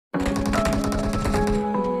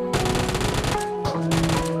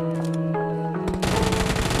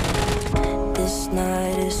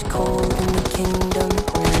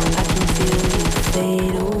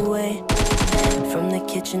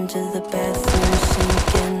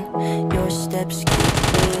steps keep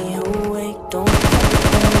me awake. Don't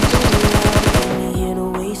leave me here to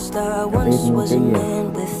waste. I once was a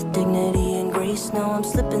man with dignity and grace. Now I'm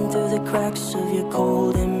slipping through the cracks of your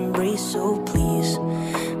cold embrace. So please,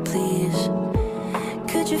 please,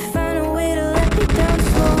 could you find a way to let me down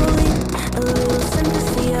slowly? A little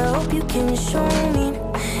sympathy, I hope you can show me.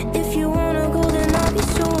 If you wanna go, then I'll be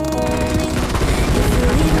so lonely. If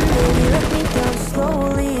you're leaving, baby, let me down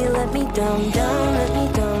slowly. Let me down, down, let me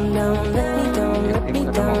down, down, let me down, let me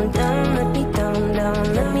down, down, let me down, down,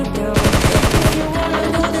 let me down. If you wanna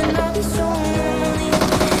go, then I'll be so lonely.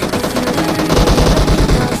 If you're leaving, baby, let me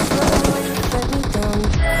down slowly. Let me down.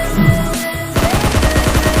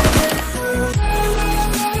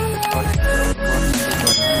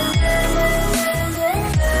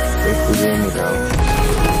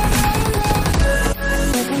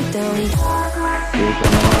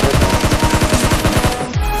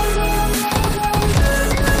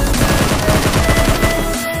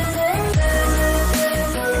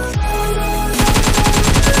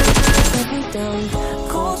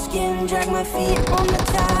 Cold skin, drag my feet on the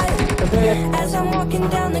tile as I'm walking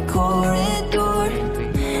down the corridor.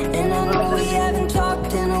 And I know we haven't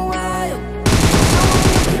talked in a while, so I'm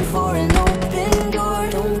looking for an open door.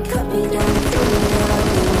 Don't cut me down, throw me out,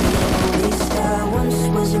 at least I once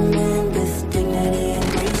was a man with dignity and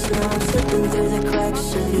grace. Now I'm slipping through the cracks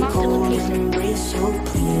of your cold embrace. So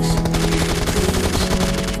please, please,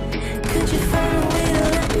 could you find a way to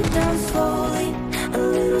let me down slowly? A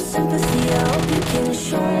little sympathy, I hope you can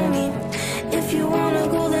show me. If you wanna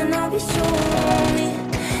go, then I'll be so lonely.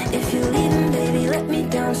 If you're leaving, baby, let me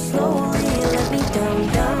down slowly. Let me down,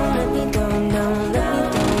 down, let me down, down, let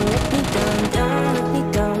me down, let me down, down, let me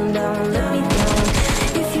down, down, let me down.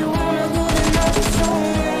 If you wanna go, then I'll be so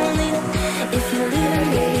lonely. If you're leaving,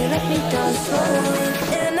 baby, let me down slowly.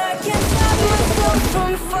 And I can't stop myself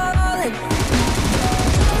from falling.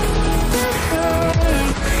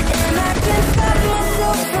 And I can't stop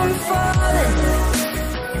myself from falling down.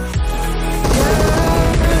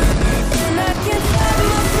 And I can't stop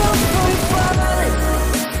myself from falling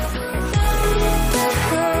down.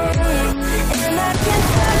 And I can't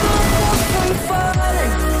stop myself from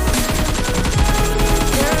falling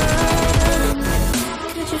down.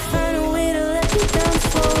 Could you find a way to let me down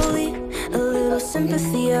slowly? A little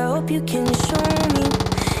sympathy, I hope you can show me.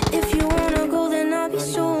 If you wanna go, then I'll be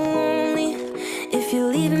so lonely. If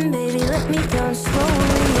you're leaving, baby, let me down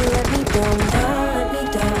slowly. Let me down, down, let me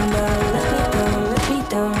down, down, let me down, let me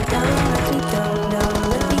down, down, let me down, down,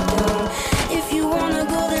 let me down. If you wanna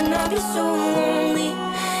go, then I'll be so lonely.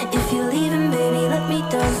 If you're leaving, baby, let me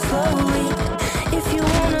down slowly. If you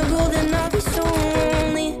wanna go, then I'll be so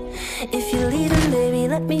lonely. If you're leaving, baby,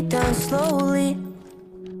 let me down slowly.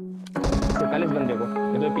 पहले इस बंदे को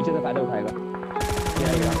ये तो पीछे से फायदा उठाएगा ये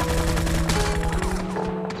आएगा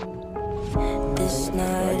This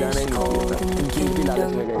night is cold in the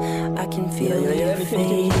kingdom. I can feel you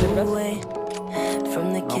fade away. From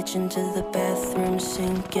the kitchen to the bathroom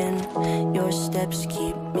sinking. Your steps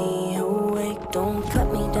keep me awake. Don't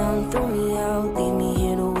cut me down, throw me out, leave me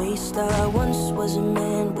here to waste. I once was a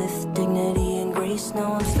man with dignity and grace.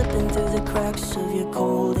 Now I'm slipping through the cracks of your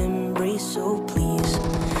cold embrace. So please,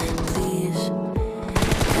 please,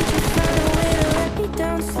 could you find a way to let me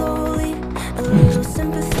down slowly? A little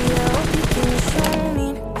sympathy, I hope you can show me.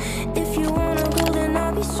 If you wanna go, then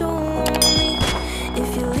I'll be so lonely. If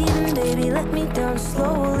you're leaving, baby, let me down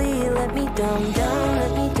slowly. Let me down, down,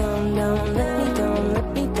 let me down, down, let me down, let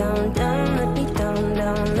me down, down, let me down,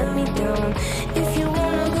 down, let me down. If you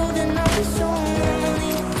wanna go, then I'll be so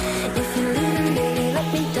lonely. If you're leaving, baby, let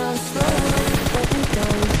me down slowly. Let me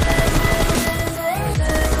down.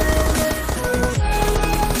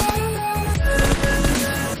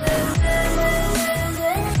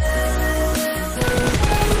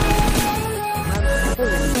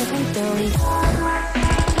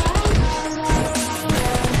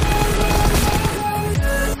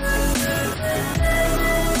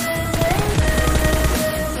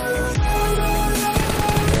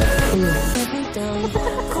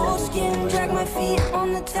 Cold skin, drag my feet on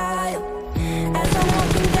the tile as I'm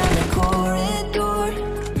walking down the corridor.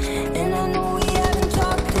 And I know we haven't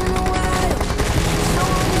talked in a while, so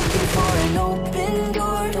I'm looking for an open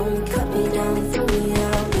door. Don't cut me down, throw me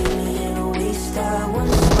out, leave me here to waste. I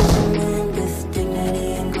once was a man with dignity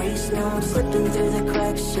and grace. Now I'm slipping through the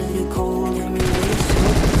cracks of your cold embrace. So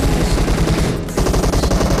please,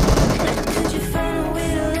 could you find a way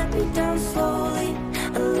to let me down slowly?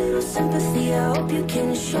 A little sympathy, I hope you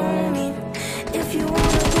can show me.